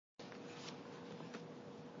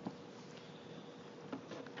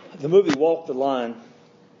The movie Walk the Line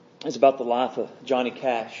is about the life of Johnny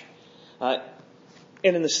Cash. And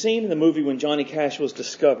in the scene in the movie when Johnny Cash was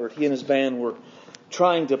discovered, he and his band were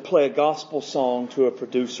trying to play a gospel song to a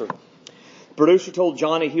producer. The producer told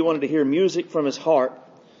Johnny he wanted to hear music from his heart.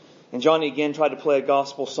 And Johnny again tried to play a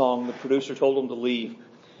gospel song. The producer told him to leave.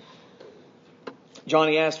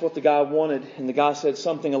 Johnny asked what the guy wanted, and the guy said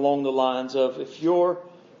something along the lines of, if you're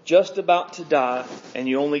just about to die and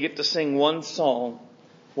you only get to sing one song,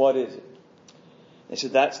 what is it? They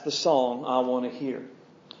said, that's the song I want to hear.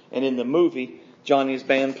 And in the movie, Johnny's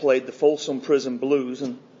band played the Folsom Prison Blues,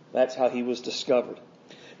 and that's how he was discovered.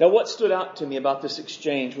 Now, what stood out to me about this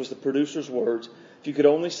exchange was the producer's words, if you could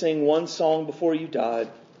only sing one song before you died,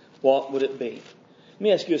 what would it be? Let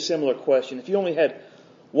me ask you a similar question. If you only had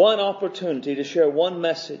one opportunity to share one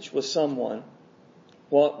message with someone,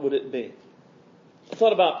 what would it be? I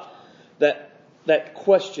thought about that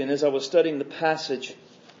question as I was studying the passage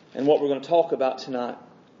and what we're going to talk about tonight.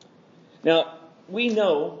 Now, we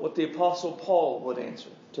know what the Apostle Paul would answer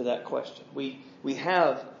to that question. We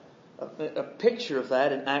have a picture of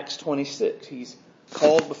that in Acts 26. He's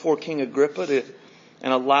called before King Agrippa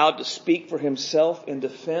and allowed to speak for himself in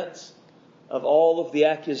defense of all of the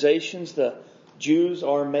accusations the Jews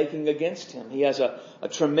are making against him. He has a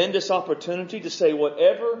tremendous opportunity to say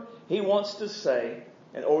whatever he wants to say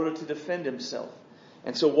in order to defend himself.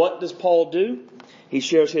 And so what does Paul do? He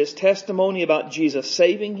shares his testimony about Jesus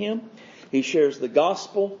saving him. He shares the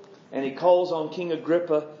gospel, and he calls on King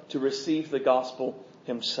Agrippa to receive the gospel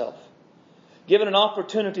himself. Given an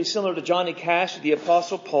opportunity similar to Johnny Cash, the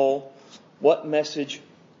Apostle Paul, what message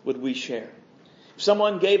would we share? If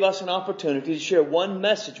someone gave us an opportunity to share one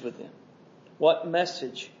message with them, what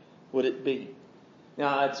message would it be?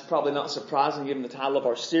 Now, it's probably not surprising given the title of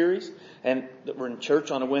our series and that we're in church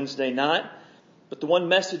on a Wednesday night. But the one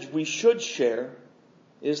message we should share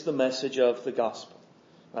is the message of the gospel.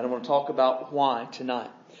 I want to talk about why tonight.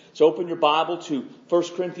 So open your Bible to 1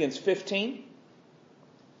 Corinthians 15,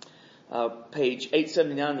 page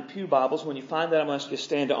 879 in the Pew Bibles. When you find that, I'm going to ask you to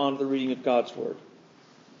stand to honor the reading of God's Word.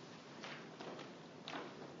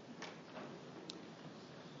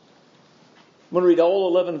 I'm going to read all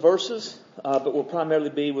 11 verses, but we'll primarily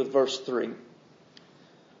be with verse 3.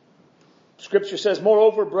 Scripture says,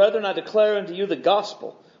 Moreover, brethren, I declare unto you the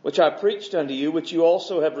gospel, which I preached unto you, which you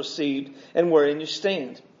also have received, and wherein you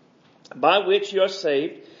stand, by which you are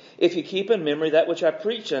saved, if you keep in memory that which I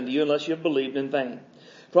preached unto you, unless you have believed in vain.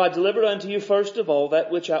 For I delivered unto you first of all that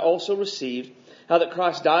which I also received, how that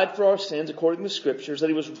Christ died for our sins according to the Scriptures, that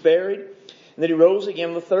he was buried, and that he rose again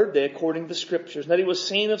on the third day according to the Scriptures, and that he was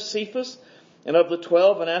seen of Cephas, and of the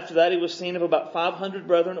 12, and after that he was seen of about 500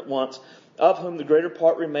 brethren at once, of whom the greater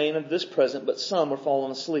part remain unto this present, but some are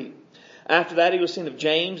fallen asleep. After that he was seen of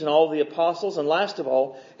James and all the apostles, and last of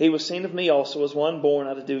all he was seen of me also, as one born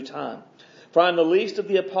out of due time. For I am the least of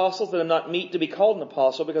the apostles, that am not meet to be called an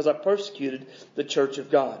apostle, because I persecuted the church of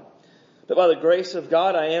God. But by the grace of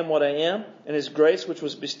God I am what I am, and his grace which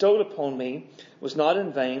was bestowed upon me was not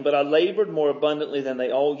in vain, but I labored more abundantly than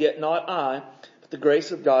they all, yet not I, but the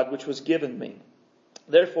grace of God which was given me.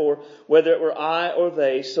 Therefore, whether it were I or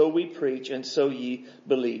they, so we preach, and so ye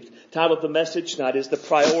believed. The title of the message tonight is The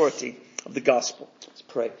Priority of the Gospel. Let's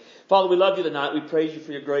pray. Father, we love you tonight. We praise you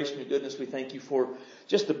for your grace and your goodness. We thank you for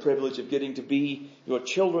just the privilege of getting to be your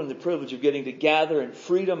children, the privilege of getting to gather in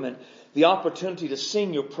freedom, and the opportunity to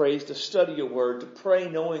sing your praise, to study your word, to pray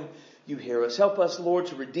knowing you hear us. Help us, Lord,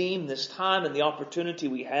 to redeem this time and the opportunity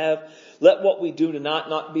we have. Let what we do tonight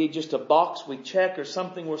not be just a box we check or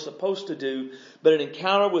something we're supposed to do, but an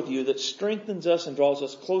encounter with you that strengthens us and draws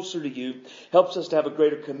us closer to you, helps us to have a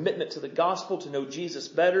greater commitment to the gospel, to know Jesus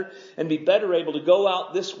better, and be better able to go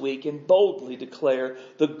out this week and boldly declare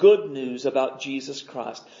the good news about Jesus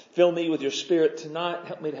Christ. Fill me with your Spirit tonight.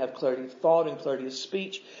 Help me to have clarity of thought and clarity of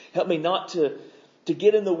speech. Help me not to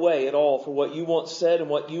get in the way at all for what you want said and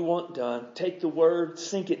what you want done. Take the word,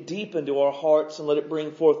 sink it deep into our hearts, and let it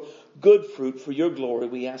bring forth good fruit for your glory.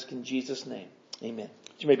 We ask in Jesus' name. Amen.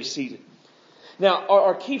 You may be seated. Now,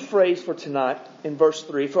 our key phrase for tonight in verse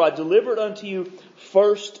 3, for I delivered unto you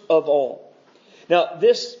first of all. Now,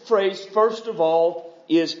 this phrase, first of all,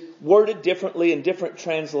 is worded differently in different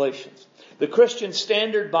translations. The Christian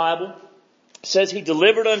Standard Bible says he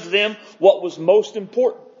delivered unto them what was most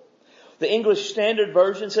important. The English Standard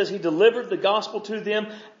Version says he delivered the gospel to them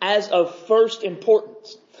as of first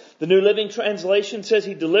importance. The New Living Translation says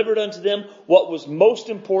he delivered unto them what was most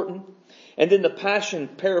important. And then the Passion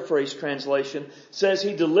Paraphrase Translation says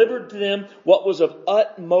he delivered to them what was of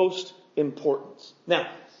utmost importance. Now,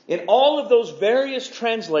 In all of those various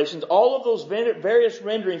translations, all of those various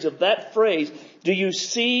renderings of that phrase, do you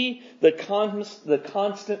see the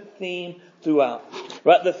constant theme throughout?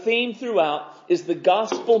 Right? The theme throughout is the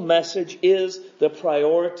gospel message is the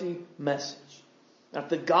priority message. Now,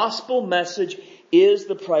 the gospel message is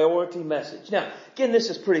the priority message. Now, again, this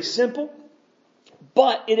is pretty simple,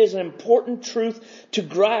 but it is an important truth to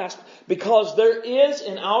grasp because there is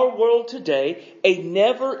in our world today a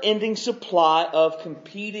never-ending supply of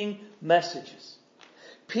competing messages.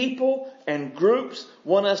 People and groups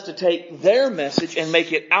want us to take their message and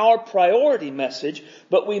make it our priority message,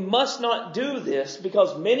 but we must not do this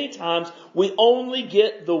because many times we only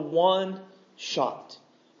get the one shot.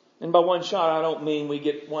 And by one shot, I don't mean we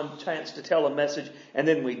get one chance to tell a message and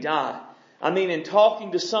then we die. I mean, in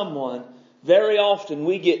talking to someone, very often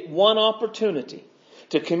we get one opportunity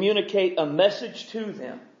to communicate a message to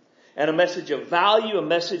them. And a message of value, a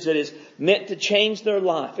message that is meant to change their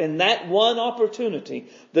life. And that one opportunity,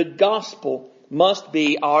 the gospel, must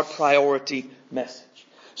be our priority message.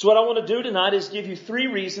 So what I want to do tonight is give you 3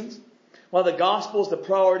 reasons why the gospel is the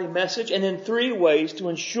priority message, and then 3 ways to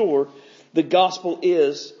ensure the gospel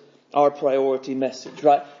is our priority message,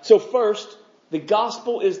 right? So first, the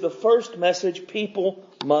gospel is the first message people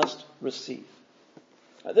must receive.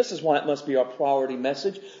 This is why it must be our priority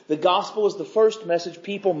message. The gospel is the first message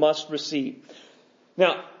people must receive.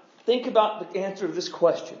 Now, think about the answer to this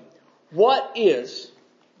question. What is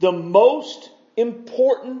the most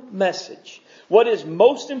important message? What is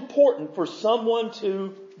most important for someone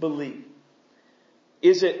to believe?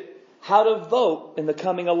 Is it how to vote in the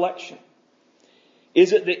coming election?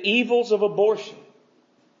 Is it the evils of abortion?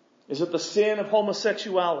 Is it the sin of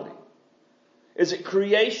homosexuality? Is it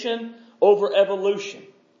creation over evolution?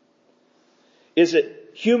 Is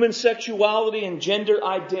it human sexuality and gender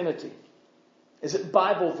identity? Is it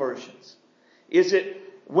Bible versions? Is it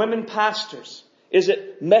women pastors? Is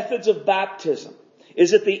it methods of baptism?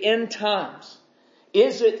 Is it the end times?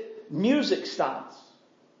 Is it music styles?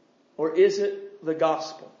 Or is it the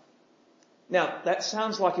gospel? Now, that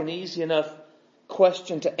sounds like an easy enough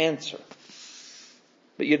question to answer.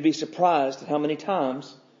 But you'd be surprised at how many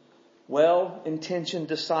times well-intentioned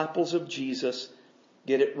disciples of Jesus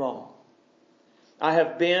get it wrong. I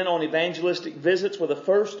have been on evangelistic visits where the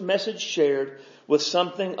first message shared was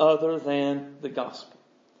something other than the gospel.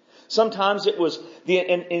 Sometimes it was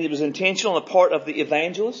intentional on the part of the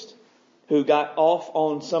evangelist who got off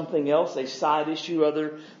on something else, a side issue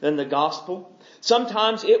other than the gospel.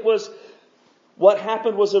 Sometimes it was what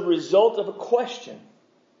happened was a result of a question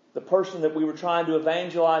the person that we were trying to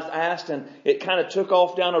evangelize asked, and it kind of took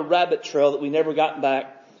off down a rabbit trail that we never got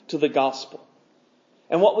back to the gospel.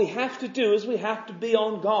 And what we have to do is we have to be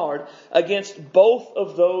on guard against both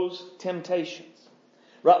of those temptations.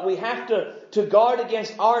 Right? We have to guard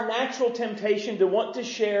against our natural temptation to want to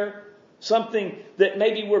share something that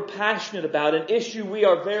maybe we're passionate about, an issue we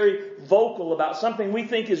are very vocal about, something we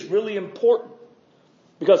think is really important.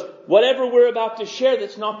 Because whatever we're about to share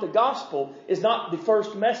that's not the gospel is not the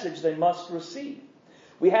first message they must receive.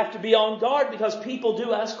 We have to be on guard because people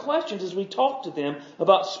do ask questions as we talk to them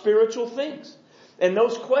about spiritual things. And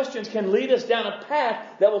those questions can lead us down a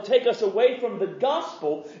path that will take us away from the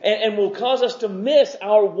gospel and will cause us to miss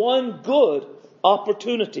our one good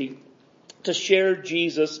opportunity to share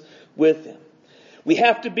Jesus with them. We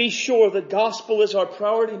have to be sure the gospel is our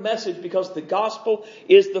priority message because the gospel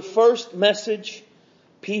is the first message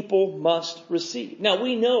people must receive. Now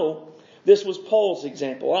we know this was Paul's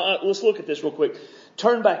example. Let's look at this real quick.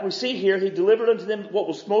 Turn back. We see here he delivered unto them what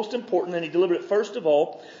was most important, and he delivered it first of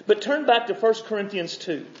all. But turn back to 1 Corinthians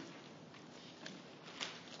 2.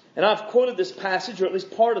 And I've quoted this passage, or at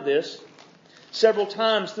least part of this, several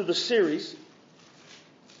times through the series.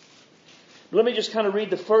 Let me just kind of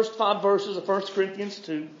read the first 5 verses of 1 Corinthians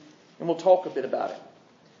 2, and we'll talk a bit about it.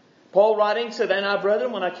 Paul writing said, "And I,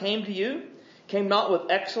 brethren, when I came to you, came not with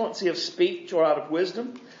excellency of speech or out of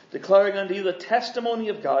wisdom, declaring unto you the testimony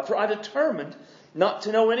of God. For I determined not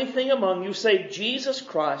to know anything among you save Jesus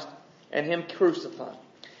Christ and Him crucified.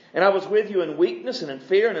 And I was with you in weakness and in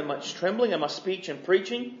fear and in much trembling, and my speech and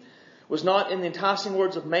preaching was not in the enticing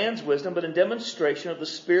words of man's wisdom, but in demonstration of the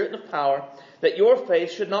Spirit and of power, that your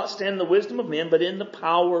faith should not stand in the wisdom of men, but in the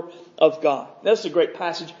power of God." Now, this is a great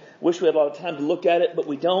passage. Wish we had a lot of time to look at it, but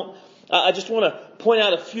we don't. I just want to point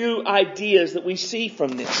out a few ideas that we see from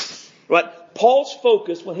this. Right? Paul's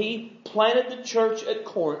focus when he planted the church at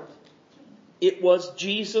Corinth, it was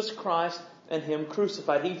Jesus Christ and Him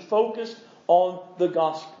crucified. He focused on the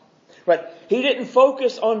gospel. Right? He didn't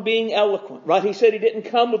focus on being eloquent. Right? He said he didn't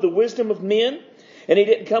come with the wisdom of men, and he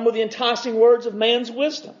didn't come with the enticing words of man's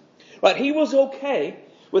wisdom. Right? He was okay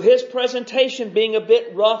with his presentation being a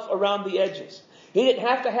bit rough around the edges. He didn't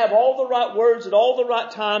have to have all the right words at all the right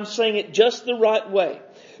times, saying it just the right way.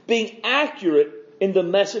 Being accurate in the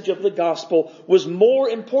message of the gospel was more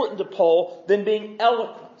important to Paul than being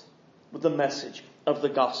eloquent with the message of the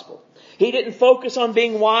gospel. He didn't focus on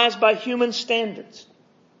being wise by human standards.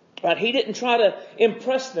 Right? He didn't try to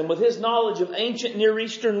impress them with his knowledge of ancient Near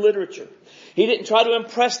Eastern literature. He didn't try to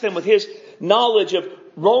impress them with his knowledge of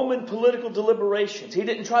Roman political deliberations. He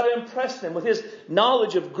didn't try to impress them with his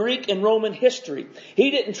knowledge of Greek and Roman history.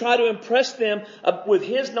 He didn't try to impress them with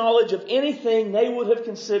his knowledge of anything they would have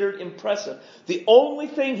considered impressive. The only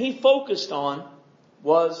thing he focused on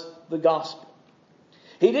was the gospel.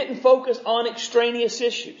 He didn't focus on extraneous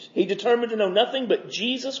issues. He determined to know nothing but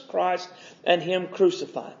Jesus Christ and Him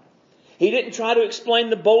crucified. He didn't try to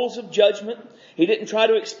explain the bowls of judgment. He didn't try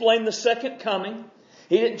to explain the second coming.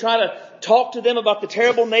 He didn't try to talk to them about the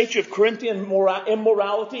terrible nature of Corinthian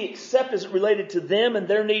immorality, except as it related to them and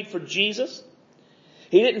their need for Jesus.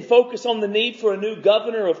 He didn't focus on the need for a new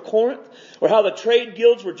governor of Corinth, or how the trade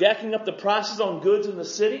guilds were jacking up the prices on goods in the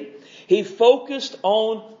city. He focused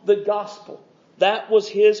on the gospel. That was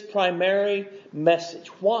his primary message.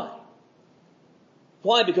 Why?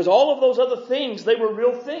 Why? Because all of those other things, they were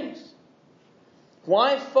real things.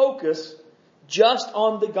 Why focus just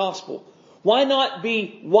on the gospel? Why not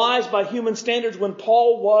be wise by human standards when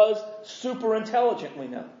Paul was super intelligent, we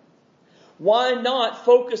know? Why not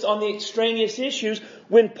focus on the extraneous issues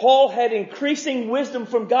when Paul had increasing wisdom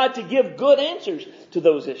from God to give good answers to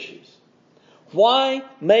those issues? Why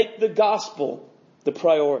make the gospel the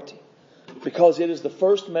priority? Because it is the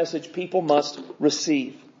first message people must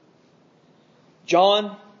receive.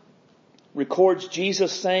 John records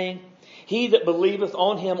Jesus saying, "He that believeth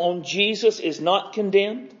on Him," on Jesus, "is not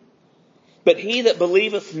condemned. But he that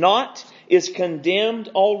believeth not is condemned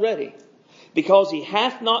already, because he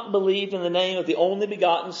hath not believed in the name of the only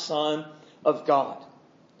begotten Son of God.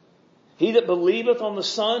 He that believeth on the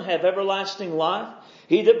Son hath everlasting life.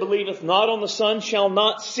 He that believeth not on the Son shall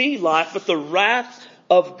not see life, but the wrath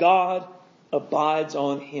of God abides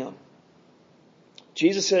on him."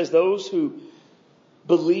 Jesus says those who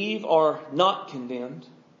believe are not condemned,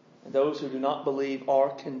 and those who do not believe are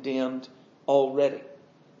condemned already.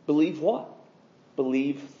 Believe what?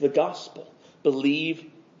 Believe the gospel. Believe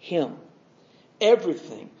Him.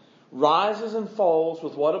 Everything rises and falls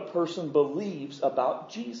with what a person believes about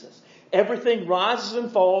Jesus. Everything rises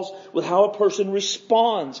and falls with how a person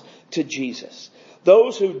responds to Jesus.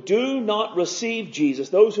 Those who do not receive Jesus,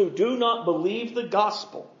 those who do not believe the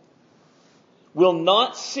gospel, will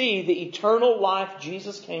not see the eternal life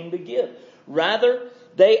Jesus came to give. Rather,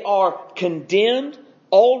 they are condemned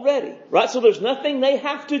already, right? So there's nothing they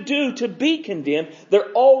have to do to be condemned.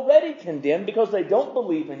 They're already condemned because they don't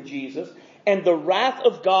believe in Jesus, and the wrath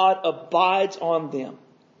of God abides on them.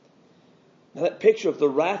 Now that picture of the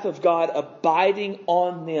wrath of God abiding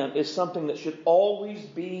on them is something that should always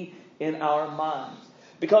be in our minds.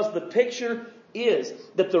 Because the picture is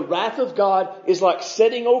that the wrath of God is like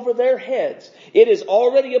sitting over their heads. It is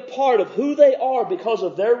already a part of who they are because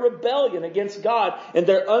of their rebellion against God and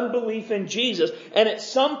their unbelief in Jesus. And at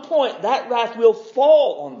some point that wrath will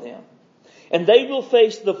fall on them. And they will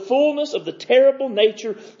face the fullness of the terrible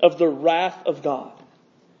nature of the wrath of God.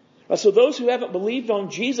 So those who haven't believed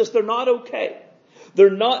on Jesus, they're not okay. They're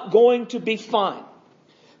not going to be fine.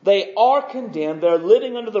 They are condemned. They're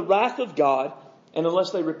living under the wrath of God. And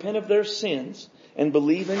unless they repent of their sins and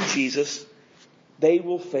believe in Jesus, they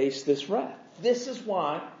will face this wrath. This is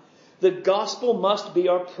why the gospel must be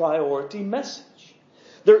our priority message.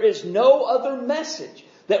 There is no other message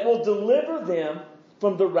that will deliver them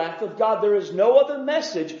from the wrath of God. There is no other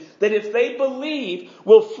message that, if they believe,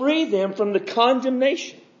 will free them from the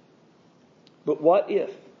condemnation. But what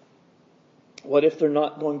if? What if they're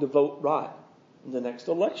not going to vote right in the next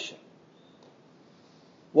election?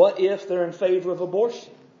 What if they're in favor of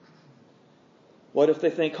abortion? What if they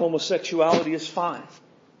think homosexuality is fine?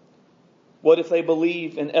 What if they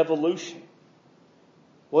believe in evolution?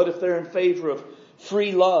 What if they're in favor of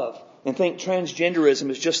free love and think transgenderism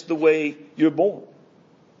is just the way you're born?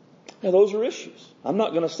 Now, those are issues. I'm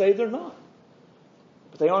not going to say they're not.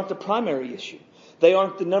 But they aren't the primary issue. They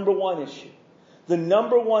aren't the number one issue. The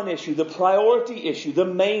number one issue, the priority issue, the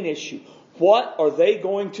main issue. What are they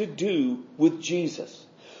going to do with Jesus?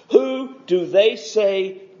 Who do they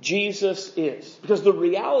say Jesus is? Because the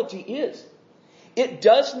reality is, it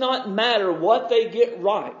does not matter what they get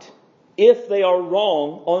right if they are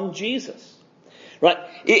wrong on Jesus. Right?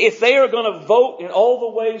 If they are going to vote in all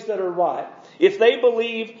the ways that are right, If they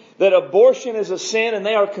believe that abortion is a sin and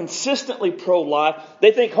they are consistently pro-life,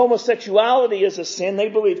 they think homosexuality is a sin, they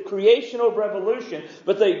believe creation over evolution,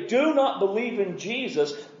 but they do not believe in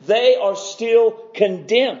Jesus, they are still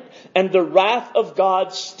condemned. And the wrath of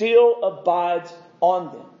God still abides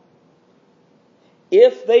on them.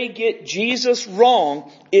 If they get Jesus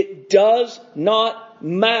wrong, it does not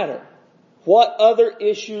matter what other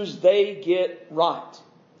issues they get right.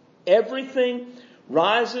 Everything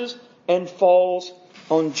rises and falls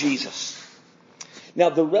on Jesus. Now,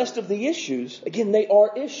 the rest of the issues, again, they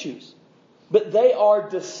are issues, but they are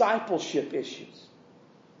discipleship issues.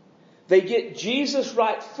 They get Jesus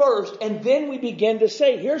right first, and then we begin to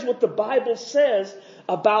say, here's what the Bible says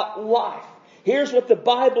about life. Here's what the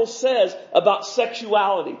Bible says about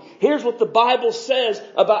sexuality. Here's what the Bible says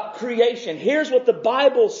about creation. Here's what the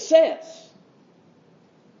Bible says.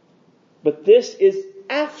 But this is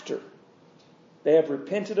after they have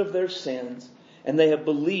repented of their sins and they have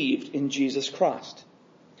believed in Jesus Christ.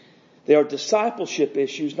 They are discipleship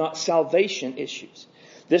issues, not salvation issues.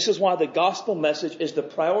 This is why the gospel message is the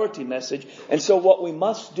priority message. And so what we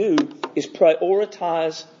must do is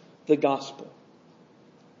prioritize the gospel.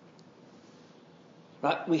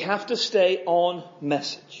 Right? We have to stay on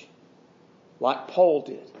message, like Paul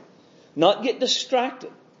did. Not get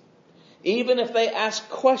distracted, even if they ask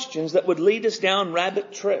questions that would lead us down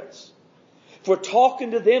rabbit trails. If we're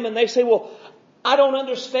talking to them and they say, well, I don't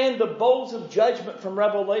understand the bowls of judgment from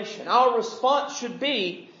Revelation, our response should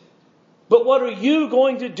be, but what are you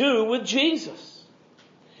going to do with Jesus?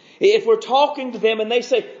 If we're talking to them and they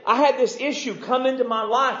say, I had this issue come into my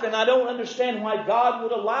life and I don't understand why God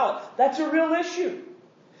would allow it, that's a real issue.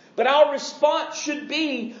 But our response should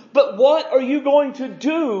be, but what are you going to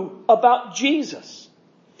do about Jesus?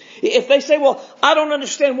 If they say, well, I don't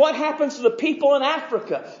understand what happens to the people in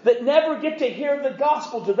Africa that never get to hear the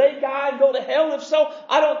gospel. Do they die and go to hell? If so,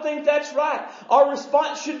 I don't think that's right. Our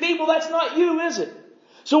response should be, well, that's not you, is it?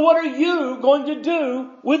 So what are you going to do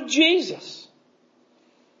with Jesus?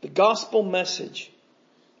 The gospel message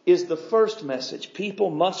is the first message people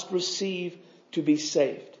must receive to be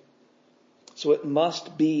saved. So it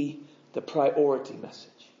must be the priority message.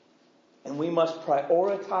 And we must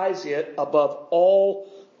prioritize it above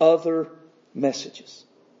all other messages.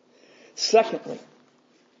 Secondly,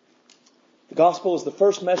 the gospel is the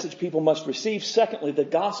first message people must receive. Secondly, the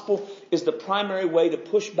gospel is the primary way to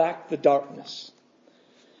push back the darkness.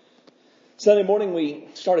 Sunday morning we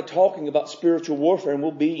started talking about spiritual warfare, and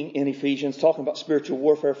we'll be in Ephesians talking about spiritual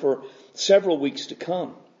warfare for several weeks to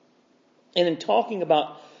come. And in talking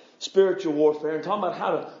about spiritual warfare and talking about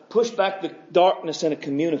how to push back the darkness in a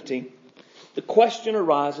community, the question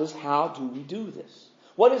arises, how do we do this?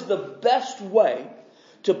 What is the best way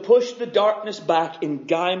to push the darkness back in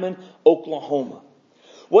Guymon, Oklahoma?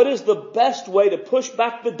 What is the best way to push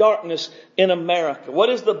back the darkness in America? What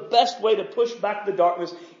is the best way to push back the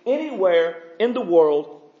darkness anywhere in the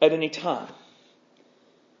world at any time?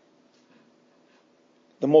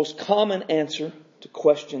 The most common answer to a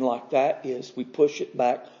question like that is we push it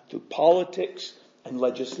back through politics and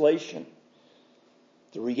legislation.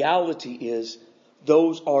 The reality is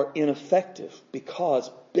those are ineffective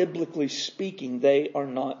because, biblically speaking, they are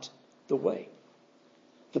not the way.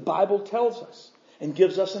 The Bible tells us and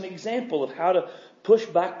gives us an example of how to push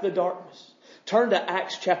back the darkness. Turn to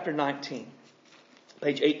Acts chapter 19,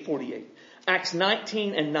 page 848. Acts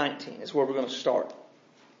 19 and 19 is where we're going to start.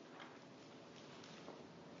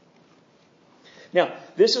 Now,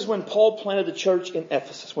 this is when Paul planted the church in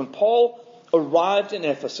Ephesus. When Paul arrived in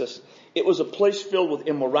Ephesus, it was a place filled with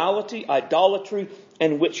immorality, idolatry,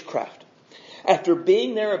 and witchcraft. After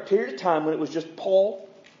being there a period of time when it was just Paul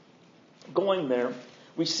going there,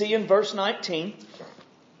 we see in verse 19,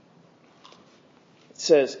 it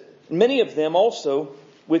says, many of them also,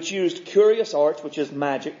 which used curious arts, which is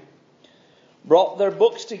magic, brought their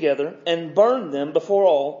books together and burned them before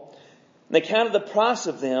all. And they counted the price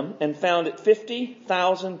of them and found it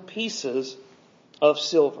 50,000 pieces of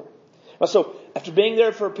silver. So after being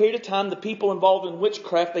there for a period of time, the people involved in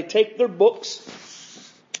witchcraft, they take their books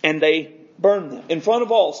and they burn them in front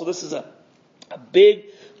of all. So this is a big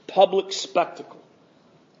public spectacle.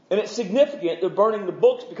 And it's significant they're burning the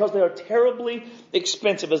books because they are terribly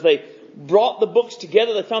expensive. As they brought the books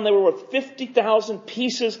together, they found they were worth 50,000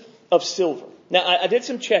 pieces of silver. Now, I did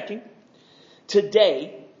some checking.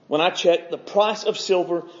 Today, when I checked, the price of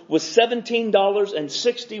silver was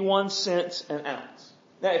 $17.61 an ounce.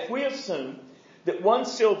 Now, if we assume that one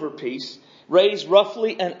silver piece raised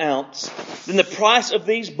roughly an ounce, then the price of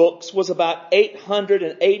these books was about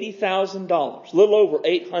 $880,000, a little over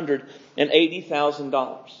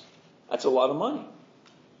 $880,000. That's a lot of money.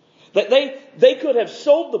 That they could have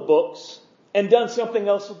sold the books and done something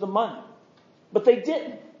else with the money. But they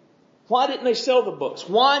didn't. Why didn't they sell the books?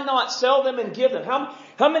 Why not sell them and give them?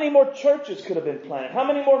 How many more churches could have been planted? How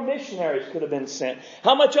many more missionaries could have been sent?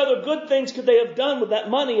 How much other good things could they have done with that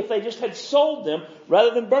money if they just had sold them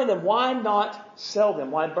rather than burn them? Why not sell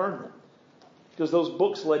them? Why burn them? Because those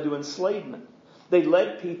books led to enslavement. They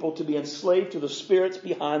led people to be enslaved to the spirits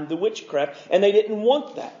behind the witchcraft, and they didn't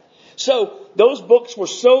want that. So those books were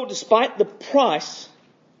so, despite the price,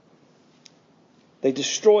 they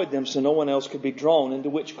destroyed them so no one else could be drawn into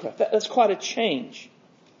witchcraft. That's quite a change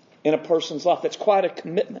in a person's life. That's quite a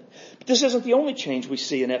commitment. But this isn't the only change we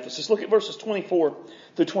see in Ephesus. Look at verses 24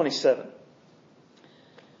 through 27.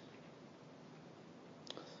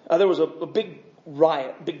 There was a big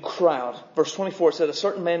riot, big crowd. Verse 24 said, a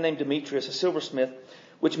certain man named Demetrius, a silversmith,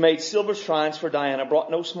 which made silver shrines for Diana,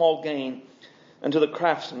 brought no small gain unto the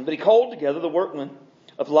craftsmen. But he called together the workmen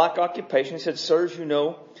of like occupation. He said, sirs, you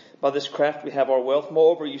know, by this craft we have our wealth.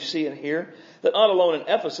 Moreover, you see and hear that not alone in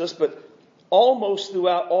Ephesus, but almost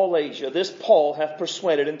throughout all Asia, this Paul hath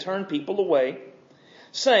persuaded and turned people away,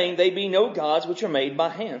 saying they be no gods which are made by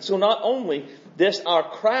hands. So not only this, our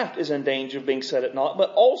craft is in danger of being set at naught,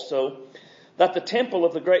 but also that the temple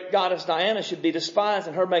of the great goddess Diana should be despised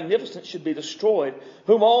and her magnificence should be destroyed,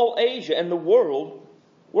 whom all Asia and the world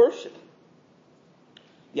worship.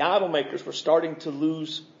 The idol makers were starting to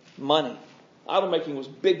lose money. Idol making was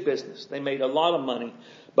big business. They made a lot of money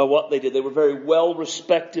by what they did. They were very well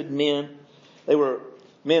respected men. They were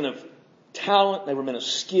men of talent. They were men of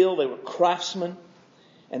skill. They were craftsmen.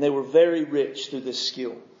 And they were very rich through this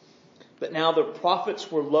skill. But now their profits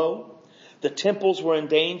were low. The temples were in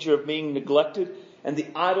danger of being neglected. And the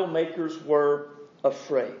idol makers were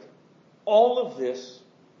afraid. All of this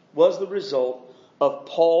was the result of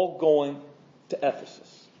Paul going to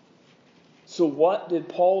Ephesus. So what did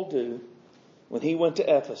Paul do when he went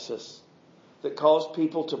to Ephesus that caused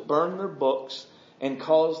people to burn their books and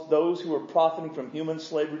caused those who were profiting from human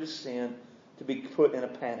slavery to sin to be put in a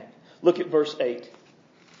panic? Look at verse 8.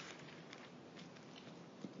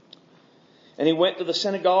 And he went to the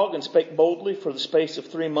synagogue and spake boldly for the space of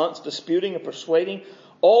 3 months, disputing and persuading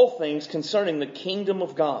all things concerning the kingdom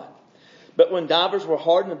of God. But when divers were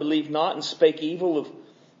hardened and believed not and spake evil of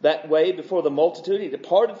that way before the multitude, he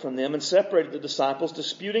departed from them and separated the disciples,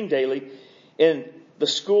 disputing daily in the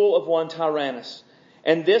school of one Tyrannus.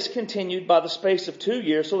 And this continued by the space of 2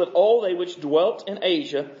 years, so that all they which dwelt in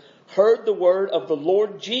Asia heard the word of the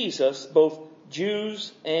Lord Jesus, both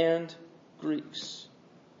Jews and Greeks.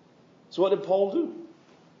 So what did Paul do?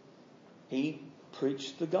 He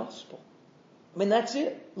preached the gospel. I mean, that's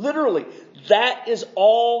it. Literally, that is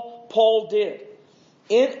all Paul did.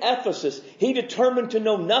 In Ephesus, he determined to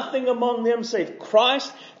know nothing among them save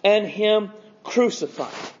Christ and Him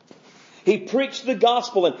crucified. He preached the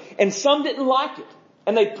gospel and some didn't like it.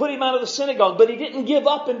 And they put him out of the synagogue, but he didn't give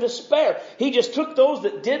up in despair. He just took those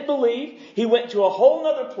that did believe. He went to a whole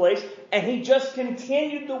other place and he just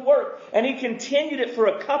continued the work. And he continued it for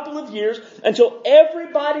a couple of years until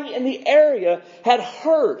everybody in the area had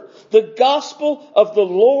heard the gospel of the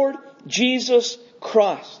Lord Jesus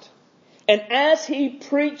Christ. And as he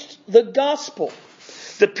preached the gospel,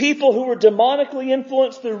 the people who were demonically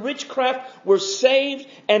influenced through witchcraft were saved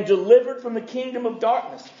and delivered from the kingdom of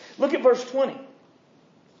darkness. Look at verse 20.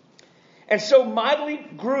 And so mightily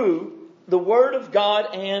grew the word of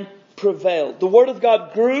God and prevailed. The word of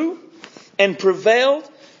God grew and prevailed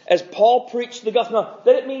as Paul preached the gospel. Now,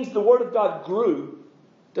 that it means the word of God grew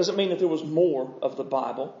doesn't mean that there was more of the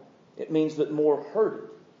Bible. It means that more heard it,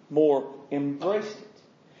 more embraced it.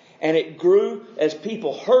 And it grew as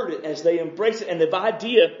people heard it, as they embraced it. And the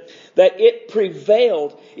idea that it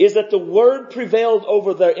prevailed is that the word prevailed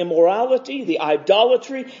over their immorality, the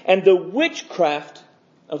idolatry, and the witchcraft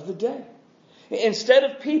of the day. Instead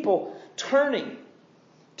of people turning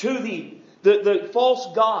to the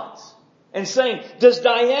false gods and saying, does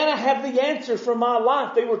Diana have the answer for my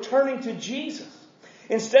life? They were turning to Jesus.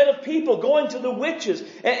 Instead of people going to the witches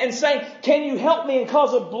and saying, can you help me and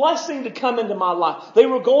cause a blessing to come into my life? They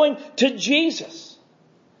were going to Jesus.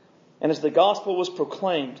 And as the gospel was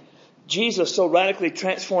proclaimed, Jesus so radically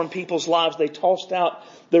transformed people's lives, they tossed out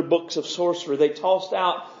their books of sorcery. They tossed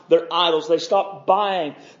out their idols. They stopped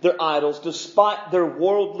buying their idols despite their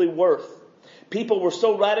worldly worth. People were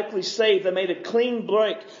so radically saved, they made a clean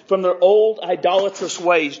break from their old idolatrous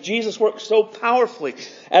ways. Jesus worked so powerfully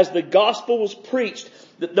as the gospel was preached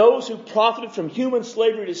that those who profited from human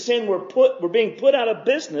slavery to sin were being put out of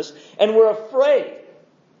business and were afraid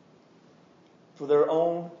for their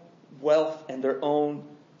own wealth and their own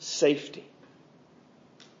safety.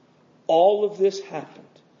 All of this happened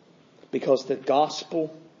Because the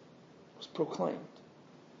gospel was proclaimed.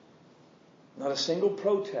 Not a single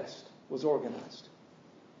protest was organized.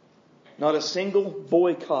 Not a single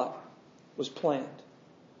boycott was planned.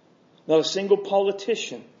 Not a single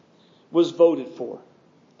politician was voted for.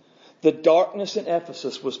 The darkness in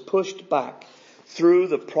Ephesus was pushed back through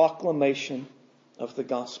the proclamation of the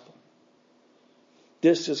gospel.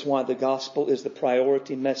 This is why the gospel is the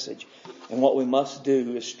priority message. And what we must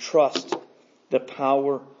do is trust the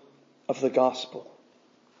power of the gospel.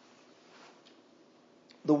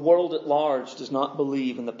 The world at large does not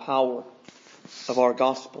believe in the power of our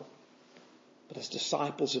gospel. But as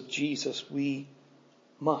disciples of Jesus, we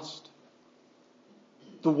must.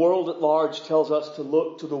 The world at large tells us to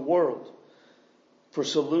look to the world for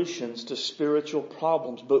solutions to spiritual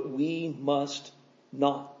problems, but we must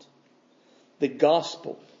not. The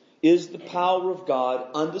gospel is the power of God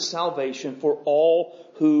unto salvation for all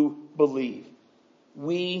who believe.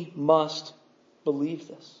 We must believe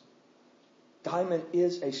this. Diamond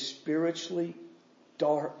is a spiritually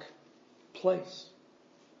dark place.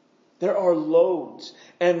 There are loads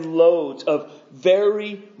and loads of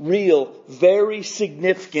very real, very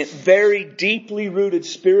significant, very deeply rooted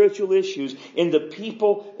spiritual issues in the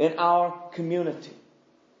people in our community.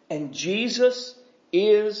 And Jesus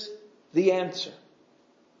is the answer.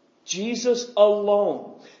 Jesus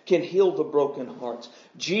alone can heal the broken hearts.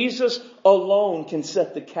 Jesus alone can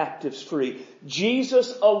set the captives free.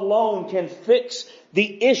 Jesus alone can fix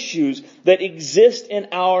the issues that exist in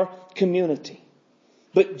our community.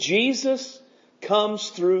 But Jesus comes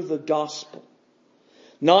through the gospel,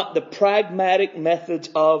 not the pragmatic methods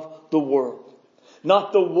of the world,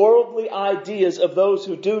 not the worldly ideas of those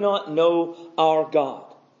who do not know our God.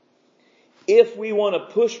 If we want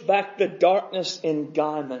to push back the darkness in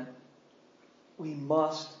Gaiman, we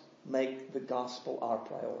must make the gospel our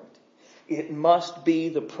priority. It must be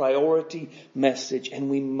the priority message, and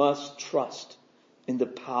we must trust in the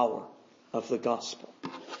power of the gospel.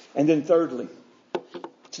 And then thirdly,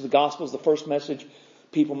 so the gospel is the first message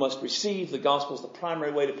people must receive. The gospel is the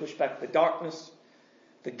primary way to push back the darkness.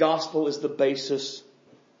 The gospel is the basis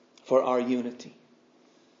for our unity.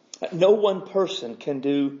 No one person can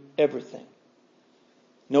do everything.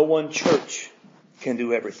 No one church can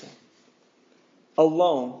do everything.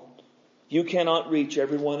 Alone, you cannot reach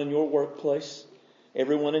everyone in your workplace,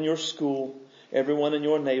 everyone in your school, everyone in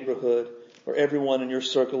your neighborhood, or everyone in your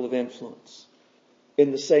circle of influence.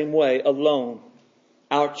 In the same way, alone,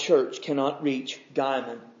 our church cannot reach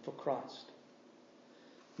Gaiman for Christ.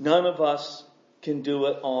 None of us can do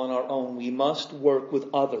it on our own. We must work with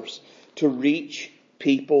others to reach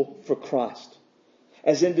people for Christ.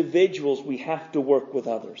 As individuals, we have to work with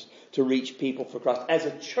others to reach people for Christ. As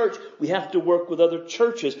a church, we have to work with other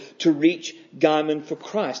churches to reach Gaiman for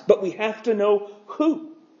Christ. But we have to know who.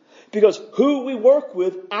 Because who we work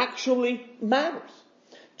with actually matters.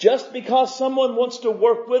 Just because someone wants to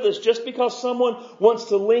work with us, just because someone wants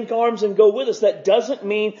to link arms and go with us, that doesn't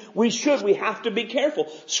mean we should. We have to be careful.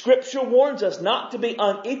 Scripture warns us not to be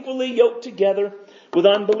unequally yoked together with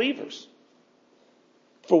unbelievers.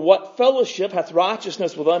 For what fellowship hath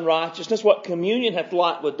righteousness with unrighteousness? What communion hath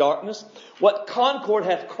light with darkness? What concord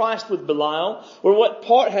hath Christ with Belial? Or what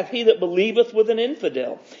part hath he that believeth with an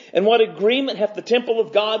infidel? And what agreement hath the temple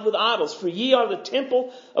of God with idols? For ye are the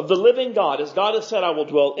temple of the living God. As God has said, I will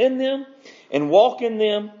dwell in them and walk in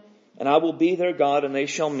them, and I will be their God, and they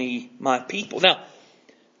shall be my people. Now,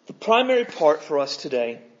 the primary part for us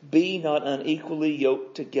today, be not unequally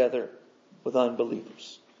yoked together with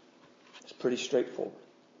unbelievers. It's pretty straightforward.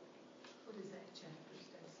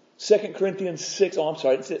 2 Corinthians 6,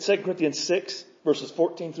 2 Corinthians 6, verses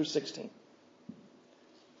 14 through 16.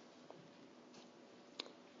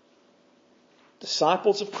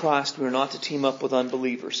 Disciples of Christ, we are not to team up with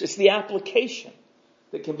unbelievers. It's the application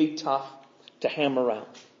that can be tough to hammer around.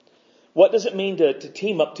 What does it mean to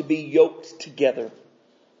team up, to be yoked together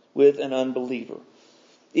with an unbeliever?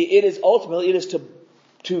 It is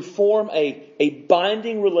to form a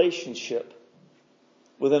binding relationship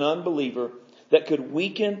with an unbeliever that could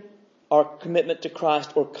weaken our commitment to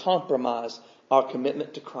Christ or compromise our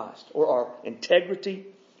commitment to Christ or our integrity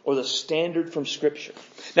or the standard from Scripture.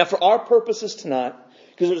 Now, for our purposes tonight,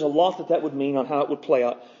 because there's a lot that would mean on how it would play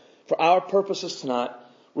out, for our purposes tonight,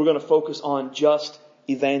 we're going to focus on just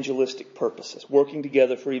evangelistic purposes, working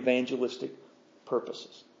together for evangelistic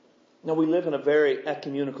purposes. Now, we live in a very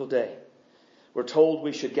ecumenical day. We're told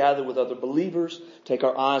we should gather with other believers, take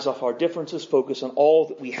our eyes off our differences, focus on all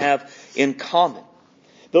that we have in common.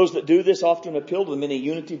 Those that do this often appeal to the many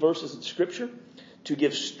unity verses in Scripture to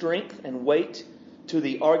give strength and weight to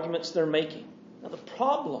the arguments they're making. Now the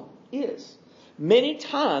problem is Many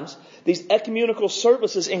times, these ecumenical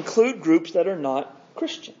services include groups that are not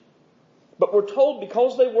Christian. But we're told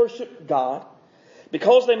because they worship God,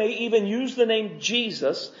 because they may even use the name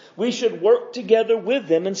Jesus, we should work together with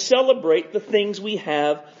them and celebrate the things we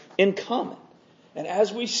have in common. And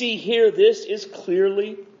as we see here, this is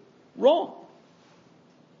clearly wrong.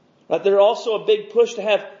 But there's also a big push to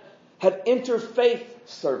have interfaith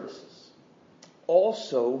services.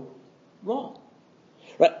 Also wrong.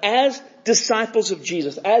 But as disciples of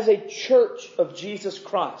Jesus, as a church of Jesus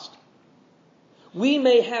Christ, we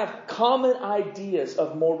may have common ideas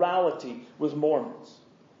of morality with Mormons.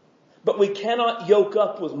 But we cannot yoke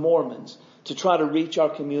up with Mormons to try to reach our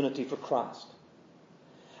community for Christ.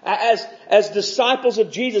 As disciples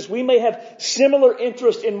of Jesus, we may have similar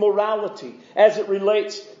interest in morality as it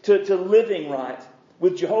relates to living right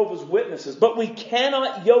with Jehovah's Witnesses. But we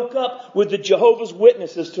cannot yoke up with the Jehovah's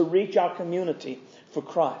Witnesses to reach our community for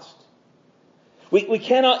Christ. We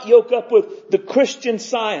cannot yoke up with the Christian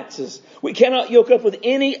Sciences. We cannot yoke up with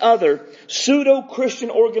any other pseudo-Christian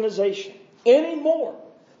organization any more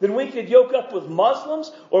than we could yoke up with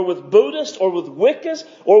Muslims or with Buddhists or with Wiccas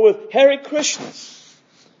or with Hare Krishnas.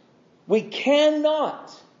 We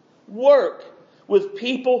cannot work with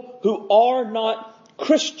people who are not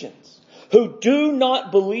Christians, who do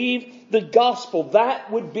not believe the gospel.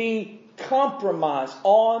 That would be compromise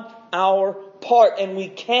on our part, and we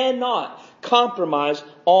cannot compromise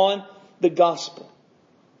on the gospel.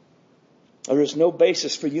 There is no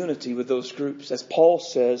basis for unity with those groups. As Paul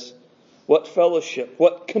says, what fellowship,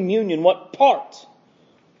 what communion, what part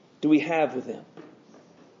do we have with them?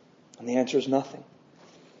 And the answer is nothing.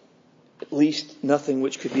 At least nothing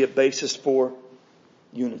which could be a basis for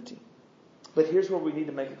unity. But here's where we need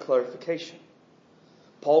to make a clarification.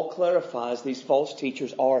 Paul clarifies these false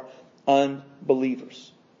teachers are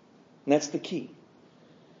unbelievers. And that's the key.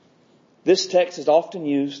 This text is often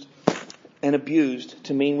used and abused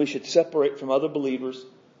to mean we should separate from other believers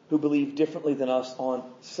who believe differently than us on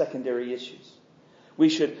secondary issues. We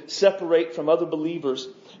should separate from other believers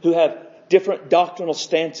who have different doctrinal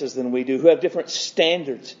stances than we do, who have different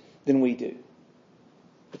standards than we do.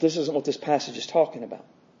 But this isn't what this passage is talking about.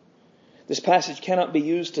 This passage cannot be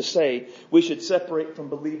used to say we should separate from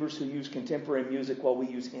believers who use contemporary music while we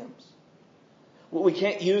use hymns. We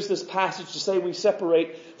can't use this passage to say we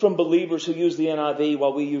separate from believers who use the NIV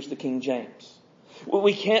while we use the King James.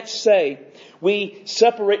 We can't say we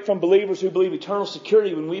separate from believers who believe eternal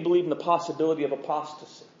security when we believe in the possibility of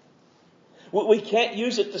apostasy. We can't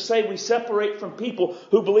use it to say we separate from people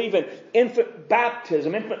who believe in infant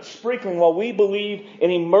baptism, infant sprinkling, while we believe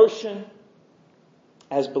in immersion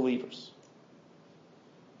as believers.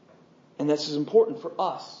 And this is important for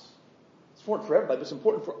us. It's important for everybody, but it's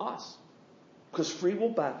important for us. Because Free Will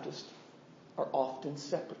Baptists are often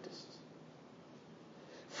separatists.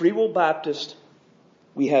 Free Will Baptists,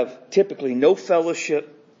 we have typically no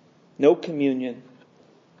fellowship, no communion,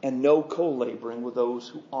 and no co-laboring with those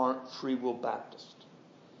who aren't Free Will Baptists.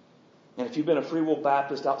 And if you've been a Free Will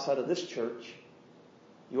Baptist outside of this church,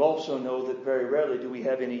 you also know that very rarely do we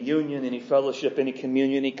have any union, any fellowship, any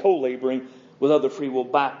communion, any co-laboring with other Free Will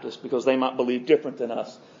Baptists because they might believe different than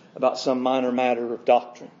us about some minor matter of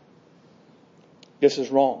doctrine. This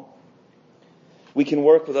is wrong. We can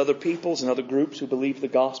work with other peoples and other groups who believe the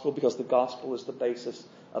gospel because the gospel is the basis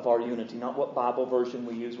of our unity, not what Bible version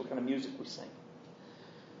we use, what kind of music we sing.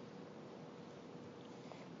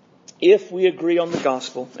 If we agree on the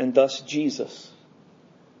gospel and thus Jesus,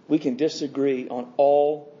 we can disagree on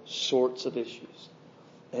all sorts of issues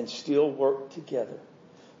and still work together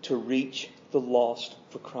to reach the lost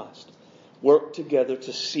for Christ. Work together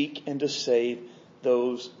to seek and to save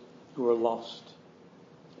those who are lost.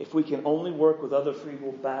 If we can only work with other Free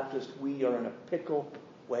Will Baptists, we are in a pickle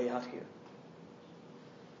way out here.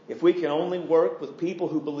 If we can only work with people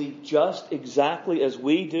who believe just exactly as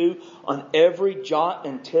we do on every jot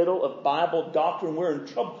and tittle of Bible doctrine, we're in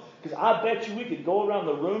trouble. Because I bet you we could go around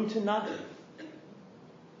the room tonight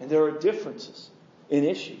and there are differences in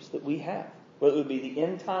issues that we have. Whether it would be the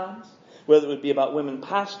end times, whether it would be about women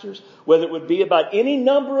pastors, whether it would be about any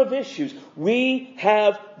number of issues. We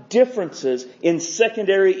have differences in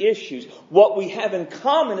secondary issues. What we have in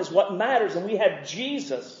common is what matters, and we have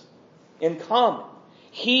Jesus in common.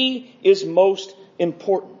 He is most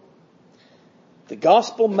important. The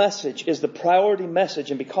gospel message is the priority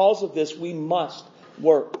message, and because of this, we must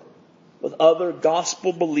work with other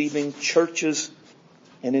gospel-believing churches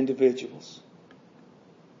and individuals.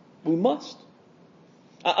 We must.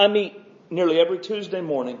 I meet nearly every Tuesday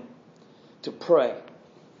morning to pray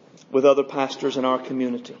with other pastors in our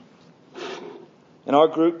community. And our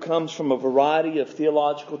group comes from a variety of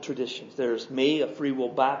theological traditions. There's me, a Free Will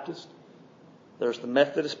Baptist. There's the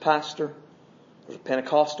Methodist pastor. There's a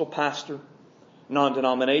Pentecostal pastor,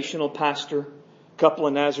 non-denominational pastor, a couple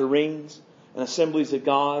of Nazarenes, an Assemblies of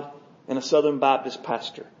God, and a Southern Baptist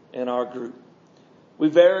pastor in our group. We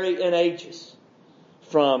vary in ages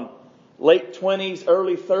from late 20s,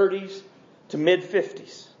 early 30s to mid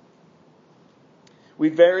 50s. We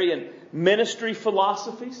vary in ministry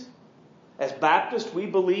philosophies. As Baptists, we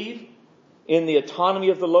believe in the autonomy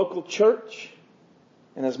of the local church.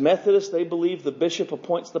 And as Methodists, they believe the bishop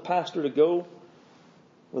appoints the pastor to go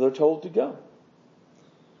where they're told to go.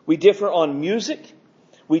 We differ on music.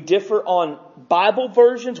 We differ on Bible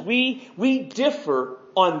versions. We differ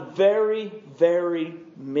on very, very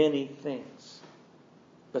many things.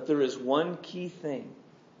 But there is one key thing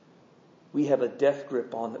we have a death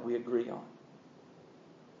grip on that we agree on.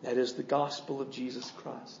 That is the gospel of Jesus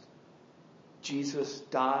Christ. Jesus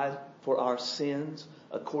died for our sins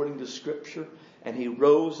according to Scripture, and He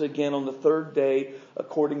rose again on the third day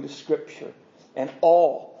according to Scripture. And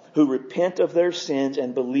all who repent of their sins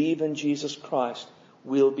and believe in Jesus Christ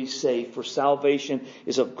will be saved. For salvation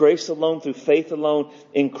is of grace alone, through faith alone,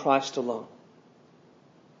 in Christ alone.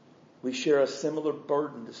 We share a similar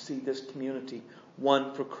burden to see this community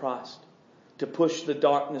won for Christ, to push the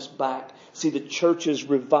darkness back, see the churches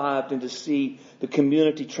revived, and to see the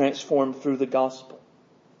community transformed through the gospel.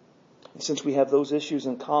 And since we have those issues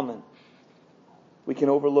in common, we can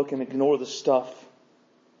overlook and ignore the stuff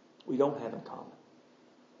we don't have in common.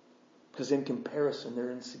 Because in comparison,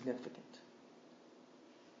 they're insignificant.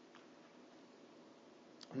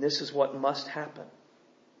 And this is what must happen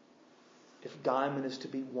if Guyman is to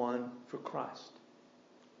be won for Christ.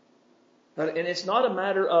 And it's not a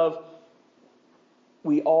matter of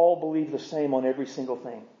we all believe the same on every single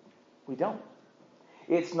thing. We don't.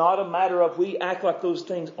 It's not a matter of we act like those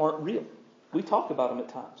things aren't real. We talk about them at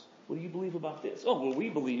times. What do you believe about this? Oh, well, we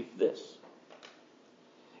believe this.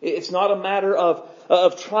 It's not a matter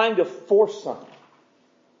of trying to force something.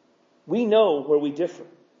 We know where we differ.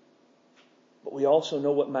 But we also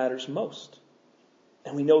know what matters most.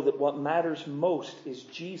 And we know that what matters most is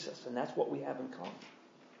Jesus. And that's what we have in common.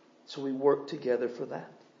 So we work together for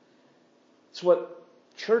that. It's what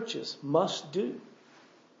churches must do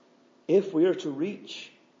if we are to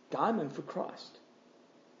reach Guyman for Christ.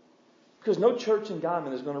 Because no church in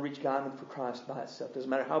Guyman is going to reach Guyman for Christ by itself. Doesn't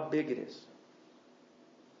matter how big it is.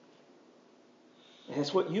 And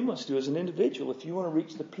it's what you must do as an individual if you want to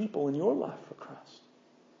reach the people in your life for Christ.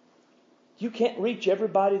 You can't reach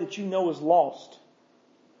everybody that you know is lost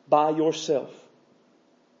by yourself.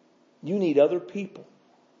 You need other people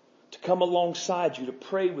to come alongside you, to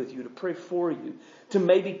pray with you, to pray for you, to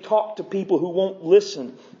maybe talk to people who won't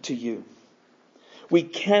listen to you. We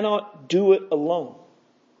cannot do it alone.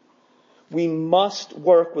 We must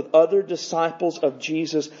work with other disciples of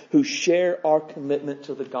Jesus who share our commitment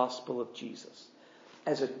to the gospel of Jesus.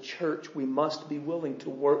 As a church, we must be willing to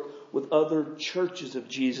work with other churches of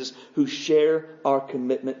Jesus who share our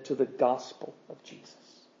commitment to the gospel of Jesus.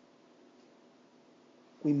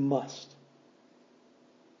 We must.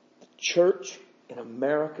 The church in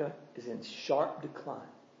America is in sharp decline.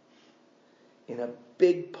 In a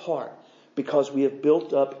big part because we have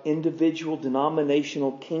built up individual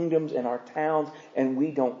denominational kingdoms in our towns and we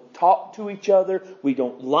don't talk to each other. We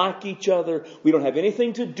don't like each other. We don't have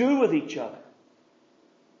anything to do with each other.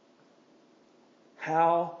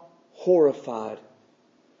 How horrified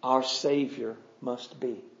our Savior must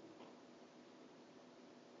be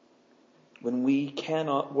when we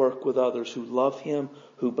cannot work with others who love Him,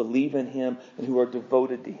 who believe in Him, and who are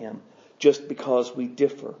devoted to Him just because we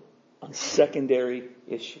differ on secondary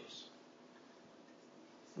issues.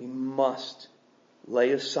 We must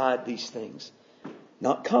lay aside these things,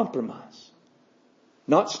 not compromise,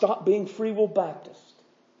 not stop being Free Will Baptist,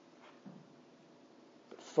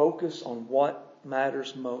 but focus on what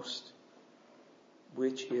matters most,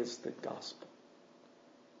 which is the gospel.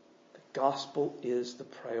 The gospel is the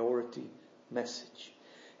priority message.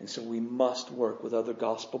 And so we must work with other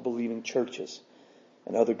gospel-believing churches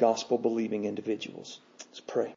and other gospel-believing individuals. Let's pray.